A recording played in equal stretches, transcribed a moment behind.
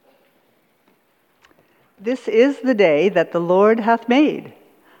This is the day that the Lord hath made.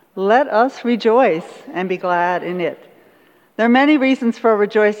 Let us rejoice and be glad in it. There are many reasons for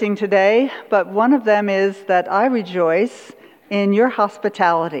rejoicing today, but one of them is that I rejoice in your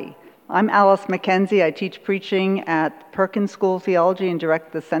hospitality. I'm Alice McKenzie. I teach preaching at Perkins School of Theology and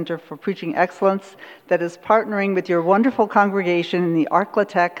direct the Center for Preaching Excellence that is partnering with your wonderful congregation in the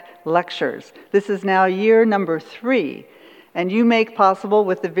Arklatek Lectures. This is now year number 3. And you make possible,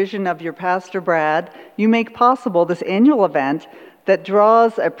 with the vision of your pastor, Brad, you make possible this annual event that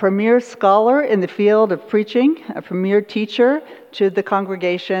draws a premier scholar in the field of preaching, a premier teacher to the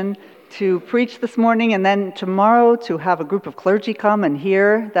congregation to preach this morning, and then tomorrow to have a group of clergy come and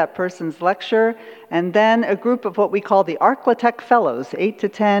hear that person's lecture, and then a group of what we call the Arklatek Fellows, 8 to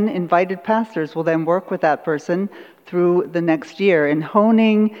 10 invited pastors will then work with that person through the next year in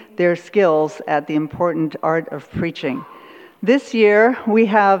honing their skills at the important art of preaching. This year, we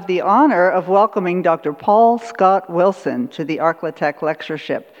have the honor of welcoming Dr. Paul Scott Wilson to the Arklatek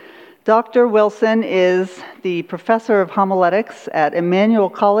Lectureship. Dr. Wilson is the professor of homiletics at Emmanuel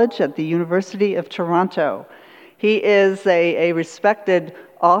College at the University of Toronto. He is a respected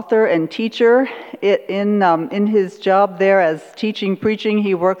author and teacher. In his job there as teaching preaching,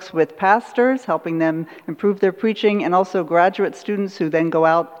 he works with pastors, helping them improve their preaching, and also graduate students who then go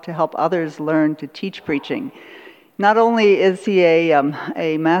out to help others learn to teach preaching. Not only is he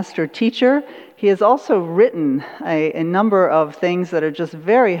a master teacher, he has also written a number of things that are just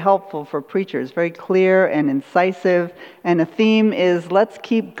very helpful for preachers, very clear and incisive. And the theme is, let's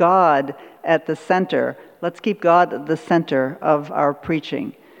keep God at the center. Let's keep God at the center of our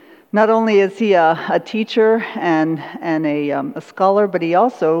preaching. Not only is he a teacher and a scholar, but he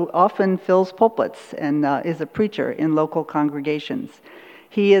also often fills pulpits and is a preacher in local congregations.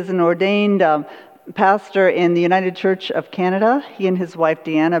 He is an ordained pastor in the United Church of Canada, he and his wife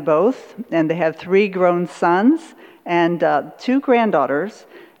Deanna both, and they have 3 grown sons and 2 granddaughters.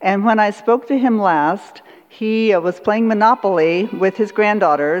 And when I spoke to him last, he was playing Monopoly with his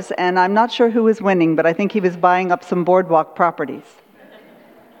granddaughters, and I'm not sure who was winning, but I think he was buying up some boardwalk properties.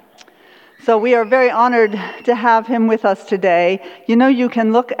 So we are very honored to have him with us today. You know, you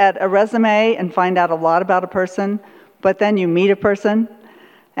can look at a resume and find out a lot about a person, but then you meet a person.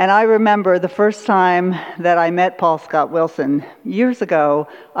 And I remember the first time that I met Paul Scott Wilson years ago.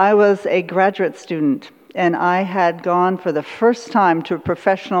 I was a graduate student, and I had gone for the first time to a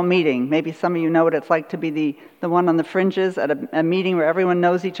professional meeting. Maybe some of you know what it's like to be the one on the fringes at a meeting where everyone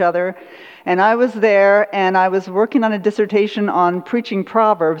knows each other. And I was there, and I was working on a dissertation on preaching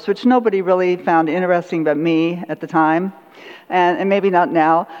Proverbs, which nobody really found interesting but me at the time. And maybe not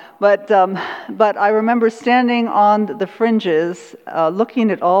now, but I remember standing on the fringes,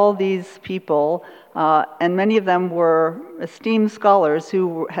 looking at all these people, and many of them were esteemed scholars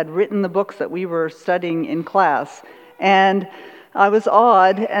who had written the books that we were studying in class. And I was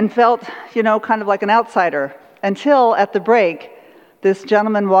awed and felt, kind of like an outsider, until at the break, this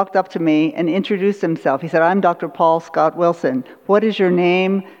gentleman walked up to me and introduced himself. He said, "I'm Dr. Paul Scott Wilson. What is your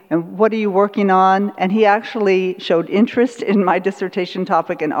name and what are you working on?" And he actually showed interest in my dissertation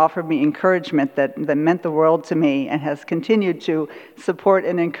topic and offered me encouragement that meant the world to me, and has continued to support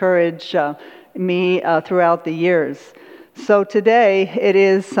and encourage me throughout the years. So today it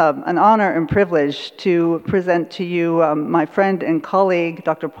is an honor and privilege to present to you my friend and colleague,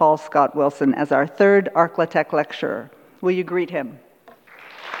 Dr. Paul Scott Wilson, as our 3rd Arklatek lecturer. Will you greet him?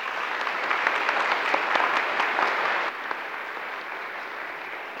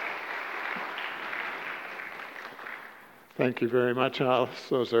 Thank you very much, Alice.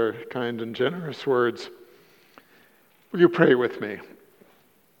 Those are kind and generous words. Will you pray with me?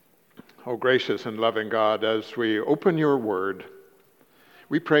 Oh, gracious and loving God, as we open your word,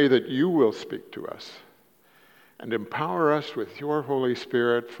 we pray that you will speak to us and empower us with your Holy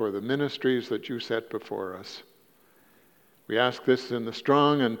Spirit for the ministries that you set before us. We ask this in the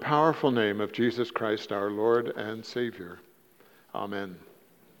strong and powerful name of Jesus Christ, our Lord and Savior. Amen.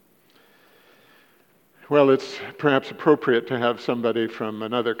 Well, it's perhaps appropriate to have somebody from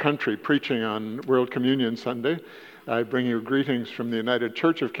another country preaching on World Communion Sunday. I bring you greetings from the United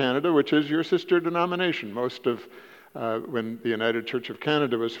Church of Canada, which is your sister denomination. Most of, when the United Church of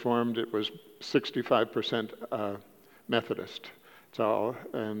Canada was formed, it was 65% Methodist.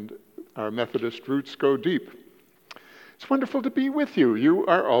 And our Methodist roots go deep. It's wonderful to be with you. You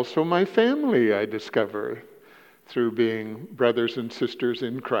are also my family, I discover, through being brothers and sisters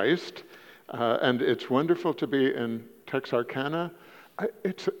in Christ. And it's wonderful to be in Texarkana.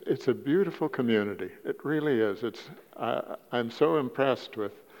 It's a beautiful community. It really is. I'm so impressed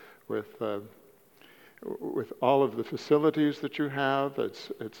with with all of the facilities that you have.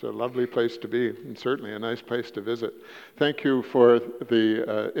 It's a lovely place to be, and certainly a nice place to visit. Thank you for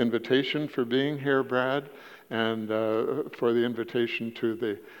the invitation for being here, Brad, and for the invitation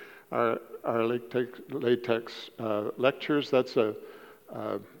to our latex lectures. That's a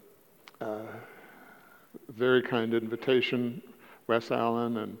very kind invitation. Wes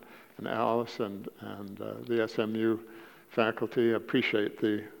Allen and Alice and the SMU faculty appreciate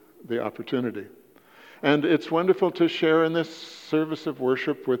the opportunity. And it's wonderful to share in this service of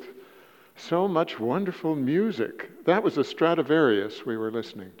worship with so much wonderful music. That was a Stradivarius we were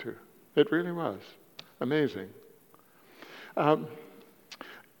listening to. It really was. Amazing.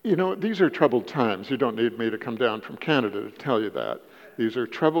 These are troubled times. You don't need me to come down from Canada to tell you that. These are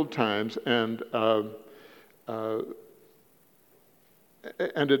troubled times, and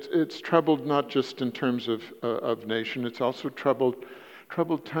it's troubled not just in terms of nation. It's also troubled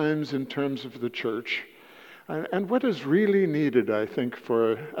times in terms of the church. And what is really needed, I think,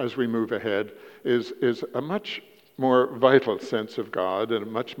 as we move ahead, is a much more vital sense of God and a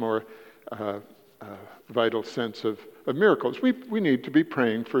much more vital sense of miracles. We need to be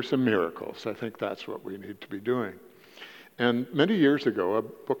praying for some miracles. I think that's what we need to be doing. And many years ago, a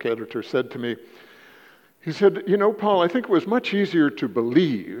book editor said to me, he said, Paul, I think it was much easier to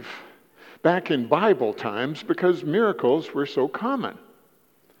believe back in Bible times because miracles were so common.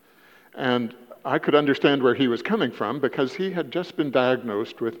 And I could understand where he was coming from because he had just been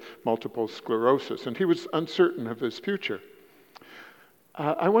diagnosed with multiple sclerosis and he was uncertain of his future.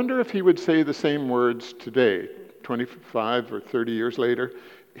 I wonder if he would say the same words today, 25 or 30 years later.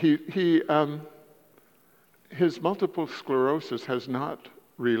 His multiple sclerosis has not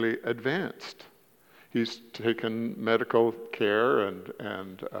really advanced. He's taken medical care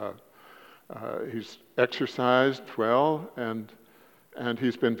and he's exercised well and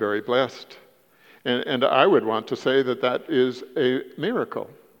he's been very blessed. And I would want to say that is a miracle.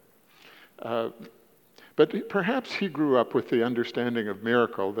 But perhaps he grew up with the understanding of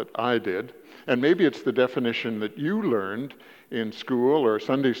miracle that I did, and maybe it's the definition that you learned in school or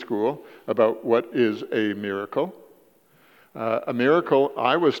Sunday school about what is a miracle. A miracle,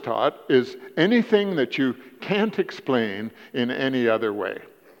 I was taught, is anything that you can't explain in any other way.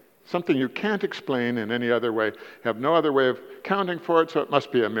 Something you can't explain in any other way, have no other way of accounting for it, so it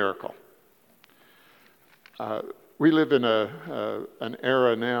must be a miracle. We live in an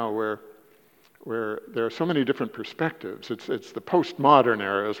era now where there are so many different perspectives. It's the postmodern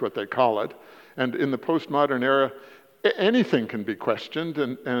era is what they call it. And in the postmodern era, anything can be questioned,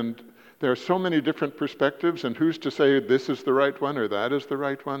 and there are so many different perspectives, and who's to say this is the right one or that is the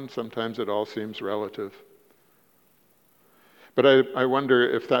right one? Sometimes it all seems relative. But I wonder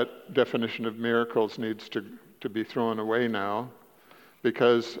if that definition of miracles needs to be thrown away now,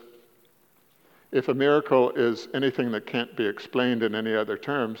 because if a miracle is anything that can't be explained in any other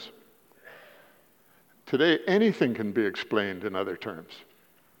terms, today anything can be explained in other terms.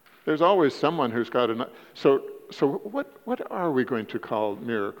 There's always someone who's got So what are we going to call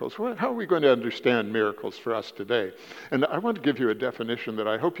miracles? How are we going to understand miracles for us today? And I want to give you a definition that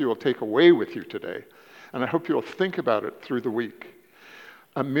I hope you will take away with you today. And I hope you'll think about it through the week.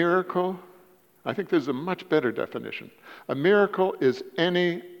 A miracle, I think there's a much better definition. A miracle is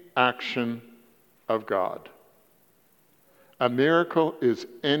any action of God. A miracle is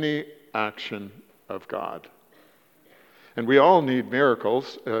any action of God. And we all need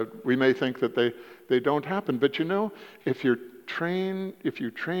miracles. We may think that they don't happen, but if you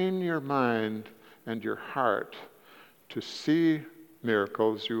train your mind and your heart to see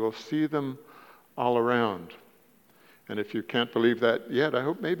miracles, you will see them all around. And if you can't believe that yet, I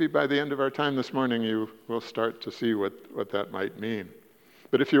hope maybe by the end of our time this morning you will start to see what that might mean.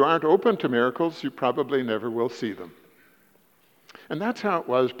 But if you aren't open to miracles, you probably never will see them. And that's how it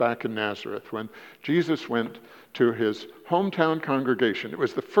was back in Nazareth when Jesus went to his hometown congregation. It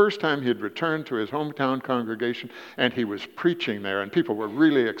was the first time he had returned to his hometown congregation, and he was preaching there, and people were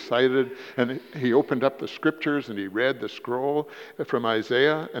really excited. And he opened up the scriptures and he read the scroll from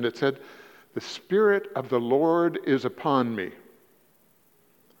Isaiah, and it said, "The Spirit of the Lord is upon me,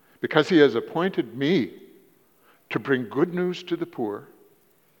 because he has appointed me to bring good news to the poor.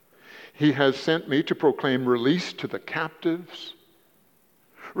 He has sent me to proclaim release to the captives,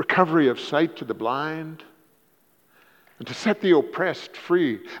 recovery of sight to the blind, and to set the oppressed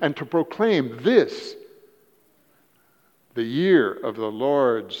free, and to proclaim this, the year of the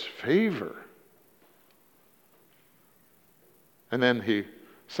Lord's favor." And then he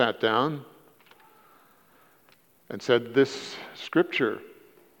sat down and said, "This scripture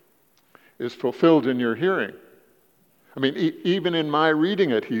is fulfilled in your hearing." I mean, even in my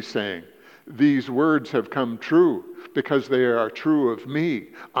reading it, he's saying, these words have come true because they are true of me.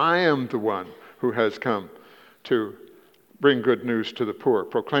 I am the one who has come to bring good news to the poor,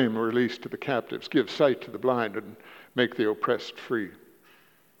 proclaim release to the captives, give sight to the blind, and make the oppressed free.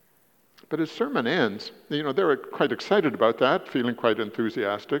 But his sermon ends, they were quite excited about that, feeling quite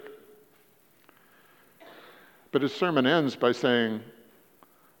enthusiastic. But his sermon ends by saying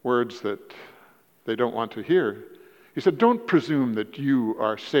words that they don't want to hear. He said, don't presume that you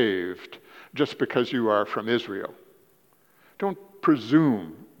are saved just because you are from Israel. Don't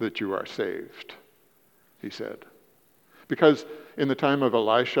presume that you are saved, he said. Because in the time of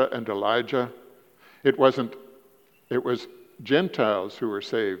Elisha and Elijah, it was Gentiles who were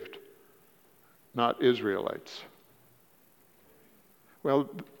saved, not Israelites. Well,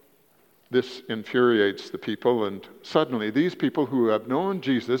 this infuriates the people, and suddenly these people who have known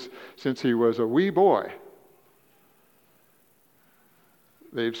Jesus since he was a wee boy,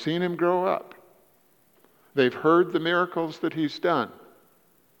 they've seen him grow up. They've heard the miracles that he's done.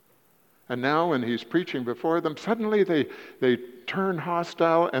 And now when he's preaching before them, suddenly they turn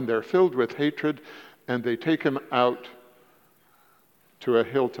hostile and they're filled with hatred, and they take him out to a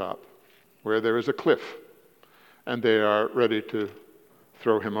hilltop where there is a cliff, and they are ready to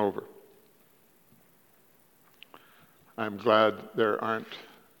throw him over. I'm glad there aren't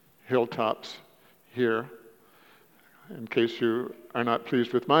hilltops here, in case you are not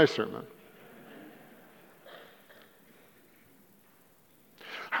pleased with my sermon.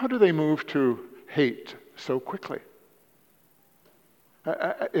 How do they move to hate so quickly?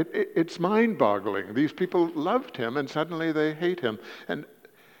 It's mind-boggling. These people loved him, and suddenly they hate him. And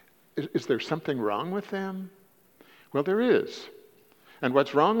is there something wrong with them? Well, there is. And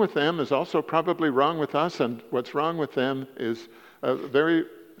what's wrong with them is also probably wrong with us, and what's wrong with them is a very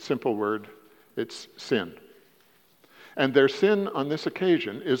simple word. It's sin. And their sin on this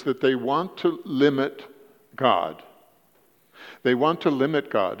occasion is that they want to limit God. They want to limit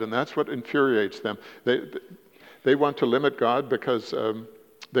God, and that's what infuriates them. They want to limit God because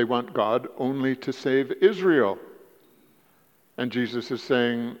they want God only to save Israel. And Jesus is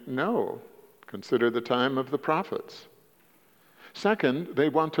saying, no, consider the time of the prophets. Second, they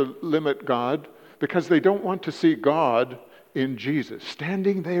want to limit God because they don't want to see God in Jesus,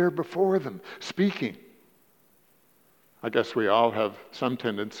 standing there before them, speaking. I guess we all have some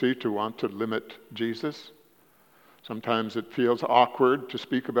tendency to want to limit Jesus. Sometimes it feels awkward to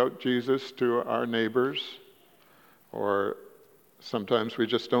speak about Jesus to our neighbors, or sometimes we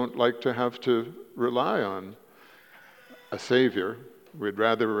just don't like to have to rely on a Savior. We'd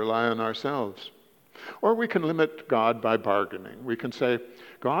rather rely on ourselves. Or we can limit God by bargaining. We can say,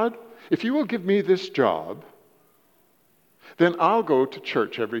 God, if you will give me this job, then I'll go to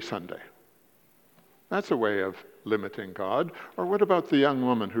church every Sunday. That's a way of limiting God. Or what about the young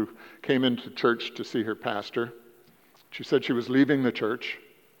woman who came into church to see her pastor? She said she was leaving the church.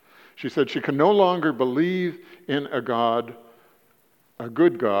 She said she can no longer believe in a God, a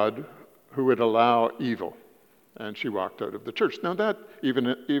good God, who would allow evil. And she walked out of the church. Now that,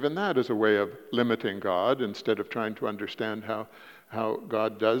 even that is a way of limiting God instead of trying to understand how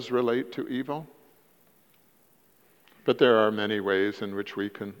God does relate to evil. But there are many ways in which we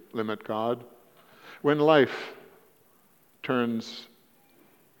can limit God. When life turns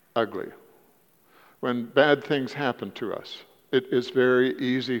ugly, when bad things happen to us, it is very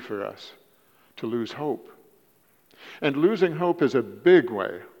easy for us to lose hope. And losing hope is a big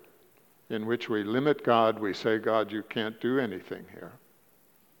way in which we limit God. We say, God, you can't do anything here.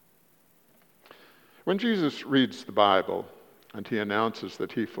 When Jesus reads the Bible and he announces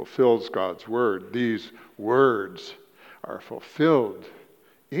that he fulfills God's word, these words are fulfilled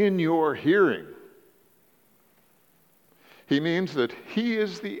in your hearing. He means that he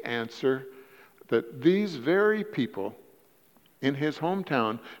is the answer that these very people in his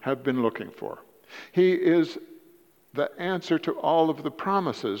hometown have been looking for. He is the answer to all of the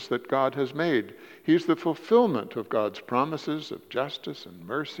promises that God has made. He's the fulfillment of God's promises of justice and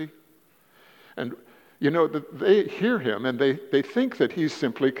mercy. And, they hear him and they think that he's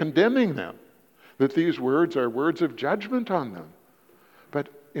simply condemning them, that these words are words of judgment on them. But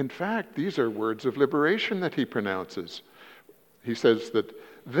in fact, these are words of liberation that he pronounces. He says that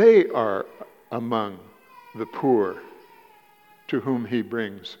they are among the poor to whom he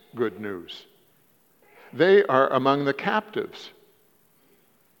brings good news. They are among the captives,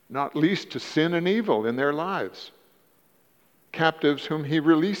 not least to sin and evil in their lives. Captives whom he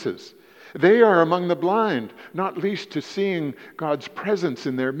releases. They are among the blind, not least to seeing God's presence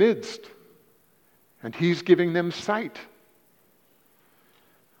in their midst. And he's giving them sight.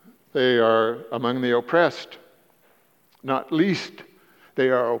 They are among the oppressed, not least They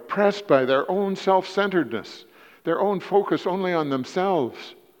are oppressed by their own self-centeredness, their own focus only on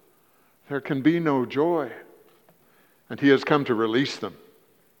themselves. There can be no joy. And he has come to release them.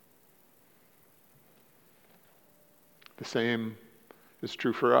 The same is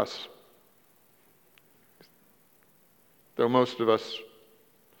true for us. Though most of us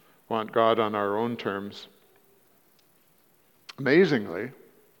want God on our own terms, amazingly,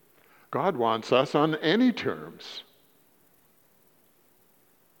 God wants us on any terms.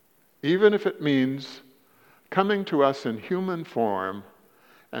 Even if it means coming to us in human form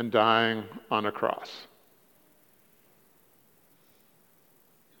and dying on a cross.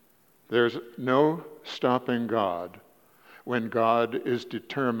 There's no stopping God when God is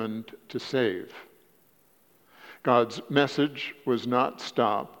determined to save. God's message was not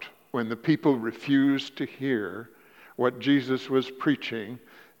stopped when the people refused to hear what Jesus was preaching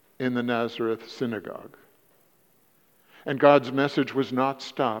in the Nazareth synagogue. And God's message was not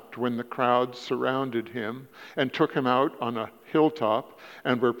stopped when the crowd surrounded him and took him out on a hilltop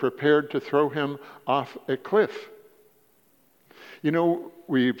and were prepared to throw him off a cliff. You know,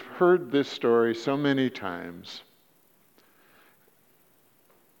 we've heard this story so many times,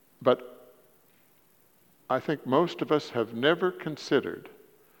 but I think most of us have never considered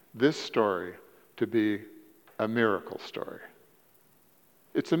this story to be a miracle story.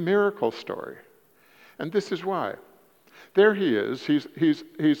 It's a miracle story. And this is why. There he is.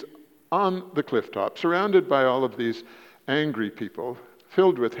 He's on the clifftop, surrounded by all of these angry people,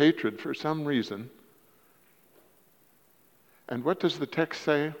 filled with hatred for some reason. And what does the text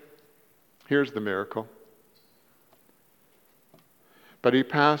say? Here's the miracle. But he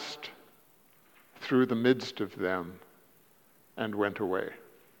passed through the midst of them and went away.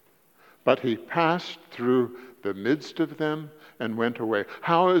 But he passed through the midst of them and went away.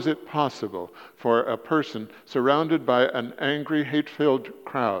 How is it possible for a person surrounded by an angry, hate-filled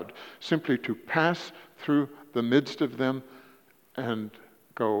crowd simply to pass through the midst of them and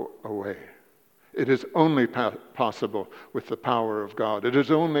go away? It is only possible with the power of God. It is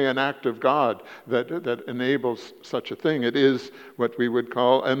only an act of God that enables such a thing. It is what we would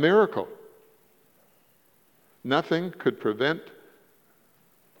call a miracle. Nothing could prevent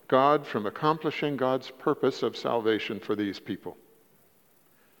God from accomplishing God's purpose of salvation for these people.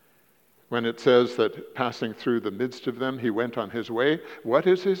 When it says that passing through the midst of them, he went on his way, what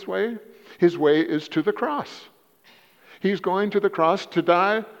is his way? His way is to the cross. He's going to the cross to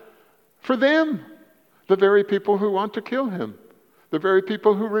die for them, the very people who want to kill him, the very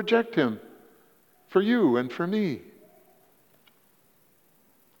people who reject him, for you and for me.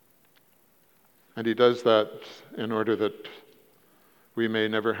 And he does that in order that we may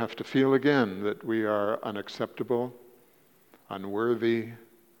never have to feel again that we are unacceptable, unworthy,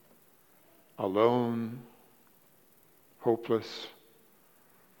 alone, hopeless,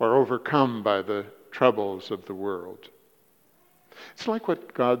 or overcome by the troubles of the world. It's like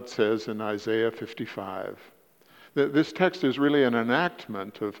what God says in Isaiah 55. This text is really an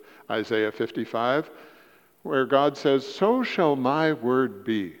enactment of Isaiah 55, where God says, "So shall my word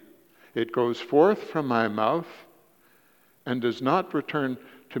be. It goes forth from my mouth and does not return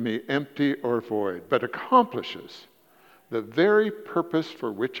to me empty or void, but accomplishes the very purpose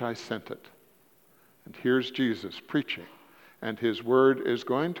for which I sent it." And here's Jesus preaching, and his word is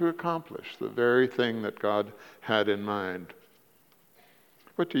going to accomplish the very thing that God had in mind.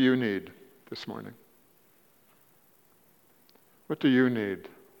 What do you need this morning? What do you need?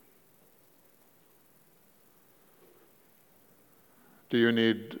 Do you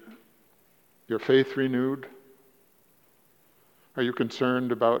need your faith renewed? Are you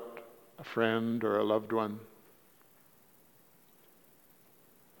concerned about a friend or a loved one?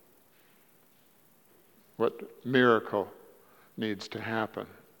 What miracle needs to happen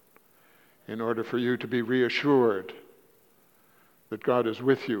in order for you to be reassured that God is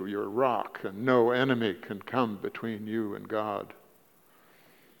with you, your rock, and no enemy can come between you and God?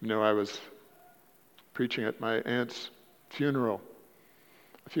 You know, I was preaching at my aunt's funeral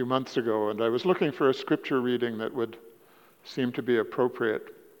a few months ago, and I was looking for a scripture reading that would seem to be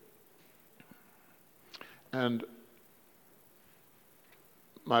appropriate. And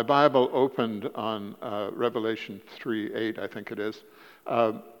my Bible opened on Revelation 3:8, I think it is.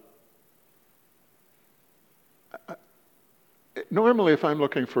 Normally, if I'm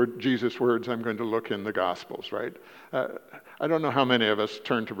looking for Jesus' words, I'm going to look in the Gospels, right? I don't know how many of us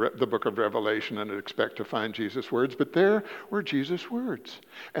turn to the book of Revelation and expect to find Jesus' words, but there were Jesus' words.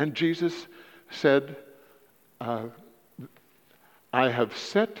 And Jesus said, I have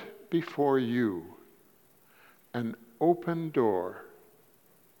set before you an open door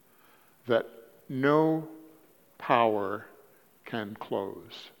that no power can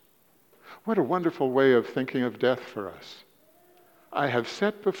close. What a wonderful way of thinking of death for us. I have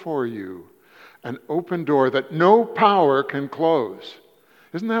set before you an open door that no power can close.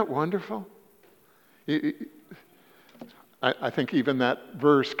 Isn't that wonderful? I think even that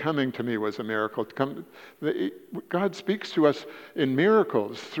verse coming to me was a miracle. God speaks to us in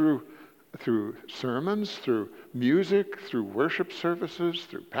miracles through sermons, through music, through worship services,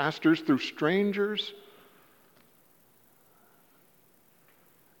 through pastors, through strangers.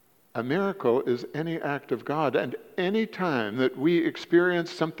 A miracle is any act of God, and any time that we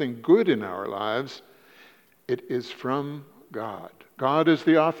experience something good in our lives, it is from God. God is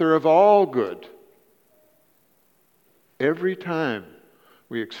the author of all good. Every time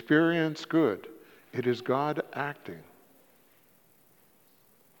we experience good, it is God acting.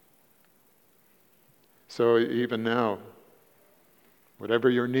 So even now, whatever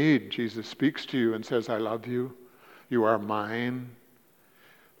your need, Jesus speaks to you and says, I love you. You are mine.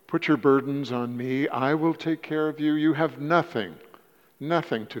 Put your burdens on me. I will take care of you. You have nothing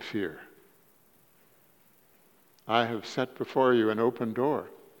to fear. I have set before you an open door,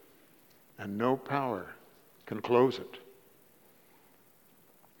 and no power can close it.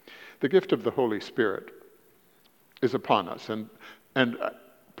 The gift of the Holy Spirit is upon us, and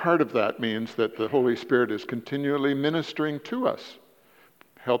part of that means that the Holy Spirit is continually ministering to us,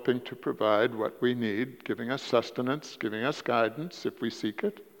 helping to provide what we need, giving us sustenance, giving us guidance if we seek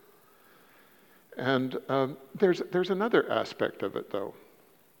it. And there's another aspect of it, though.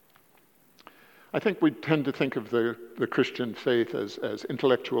 I think we tend to think of the Christian faith as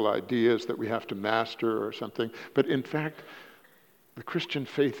intellectual ideas that we have to master or something. But in fact, the Christian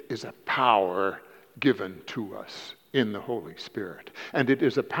faith is a power given to us in the Holy Spirit. And it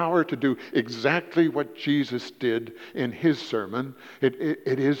is a power to do exactly what Jesus did in his sermon. It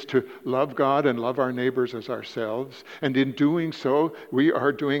is to love God and love our neighbors as ourselves. And in doing so, we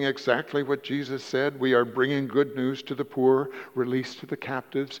are doing exactly what Jesus said. We are bringing good news to the poor, release to the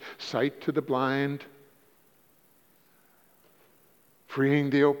captives, sight to the blind, freeing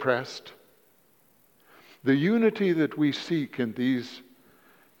the oppressed. The unity that we seek in these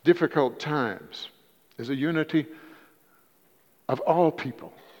difficult times is a unity of all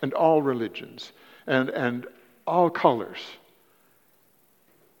people and all religions and all colors.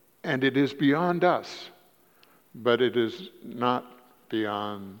 And it is beyond us, but it is not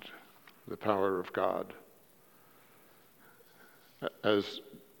beyond the power of God. As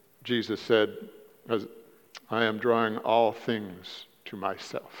Jesus said, as I am drawing all things to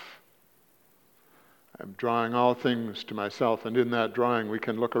myself. I'm drawing all things to myself, and in that drawing we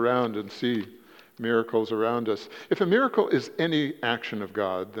can look around and see miracles around us. If a miracle is any action of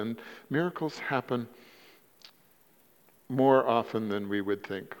God, then miracles happen more often than we would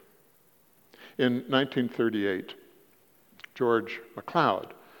think. In 1938, George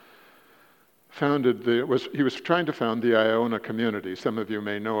MacLeod he was trying to found the Iona community. Some of you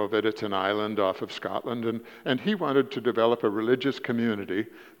may know of it. It's an island off of Scotland. And he wanted to develop a religious community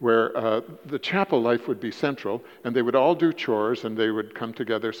where the chapel life would be central, and they would all do chores, and they would come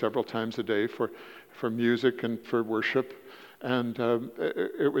together several times a day for music and for worship. And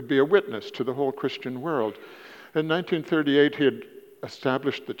it would be a witness to the whole Christian world. In 1938, he had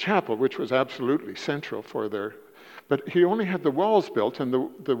established the chapel, which was absolutely central for their... But he only had the walls built, and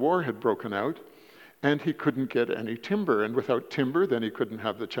the war had broken out, and he couldn't get any timber. And without timber, then he couldn't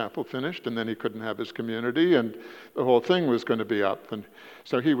have the chapel finished, and then he couldn't have his community, and the whole thing was going to be up. And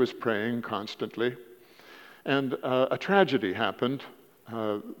so he was praying constantly. And a tragedy happened.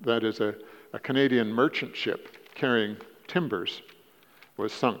 That is, a Canadian merchant ship carrying timbers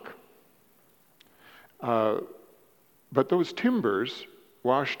was sunk. But those timbers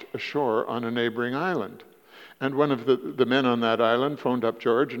washed ashore on a neighboring island. And one of the men on that island phoned up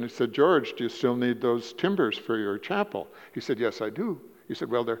George, and he said, George, do you still need those timbers for your chapel? He said, yes, I do. He said,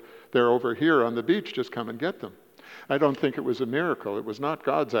 well, they're over here on the beach. Just come and get them. I don't think it was a miracle. It was not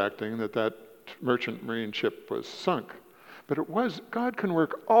God's acting that merchant marine ship was sunk. But it was, God can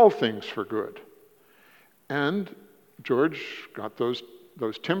work all things for good. And George got those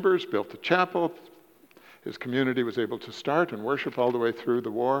timbers, built the chapel. His community was able to start and worship all the way through the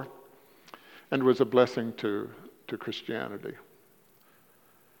war, and was a blessing to Christianity.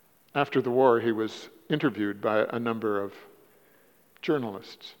 After the war, he was interviewed by a number of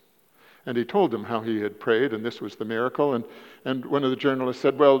journalists. And he told them how he had prayed, and this was the miracle. And one of the journalists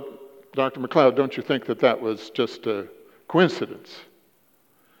said, well, Dr. MacLeod, don't you think that was just a coincidence?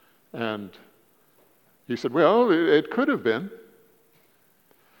 And he said, well, it could have been.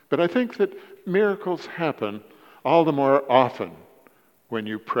 But I think that miracles happen all the more often when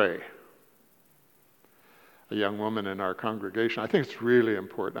you pray. a young woman in our congregation. I think it's really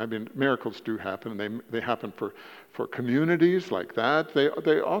important. I mean, miracles do happen. They happen for communities like that.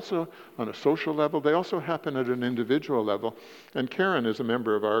 They also, on a social level, they also happen at an individual level. And Karen is a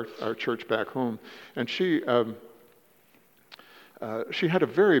member of our church back home, and she had a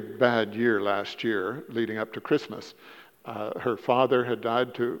very bad year last year leading up to Christmas. Her father had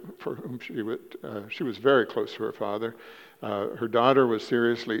died, for whom she was very close to her father. Her daughter was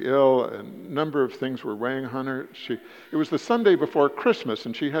seriously ill, and a number of things were weighing on her. It was the Sunday before Christmas,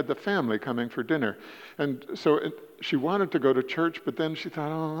 and she had the family coming for dinner. And so she wanted to go to church, but then she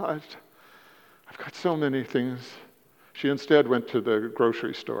thought, I've got so many things. She instead went to the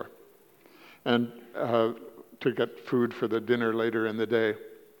grocery store and to get food for the dinner later in the day.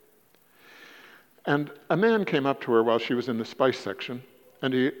 And a man came up to her while she was in the spice section,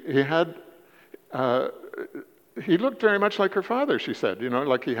 and he looked very much like her father, she said.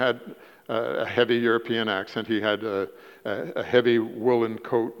 Like he had a heavy European accent. He had a heavy woolen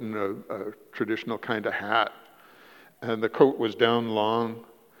coat and a traditional kind of hat. And the coat was down long.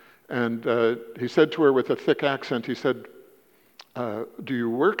 And he said to her with a thick accent, he said, do you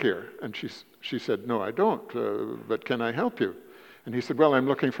work here? And she said, no, I don't, but can I help you? And he said, well, I'm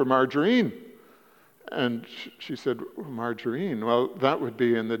looking for margarine. And she said, margarine? Well, that would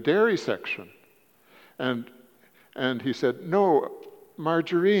be in the dairy section. And he said, no,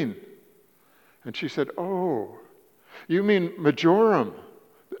 margarine. And she said, oh, you mean majoram?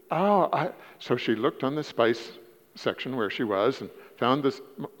 So she looked on the spice section where she was and found this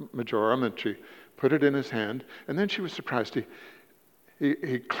majoram, and she put it in his hand. And then she was surprised.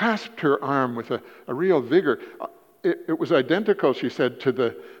 He clasped her arm with a real vigor. It was identical, she said, to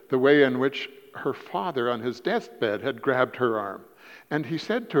the way in which her father on his deathbed had grabbed her arm. And he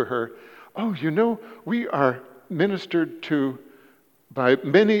said to her, oh, we are ministered to by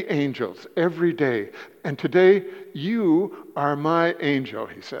many angels every day. And today, you are my angel,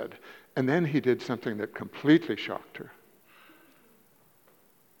 he said. And then he did something that completely shocked her.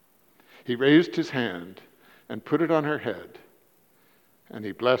 He raised his hand and put it on her head. And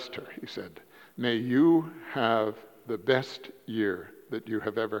he blessed her. He said, may you have the best year that you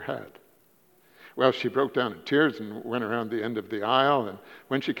have ever had. Well, she broke down in tears and went around the end of the aisle, and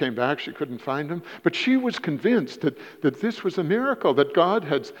when she came back, she couldn't find him. But she was convinced that this was a miracle, that God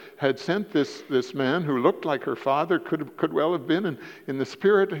had sent this man who looked like her father, could well have been in the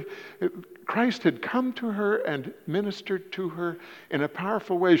spirit. Christ had come to her and ministered to her in a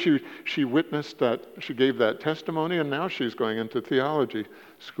powerful way. She witnessed that, she gave that testimony, and now she's going into theology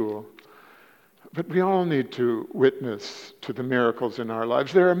school. But we all need to witness to the miracles in our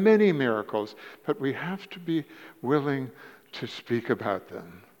lives. There are many miracles, but we have to be willing to speak about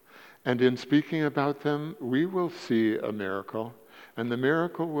them. And in speaking about them, we will see a miracle, and the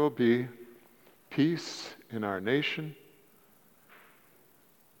miracle will be peace in our nation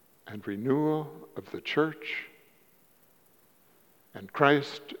and renewal of the church and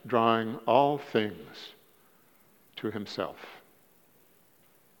Christ drawing all things to himself.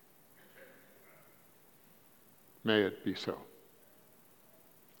 May it be so.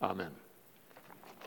 Amen.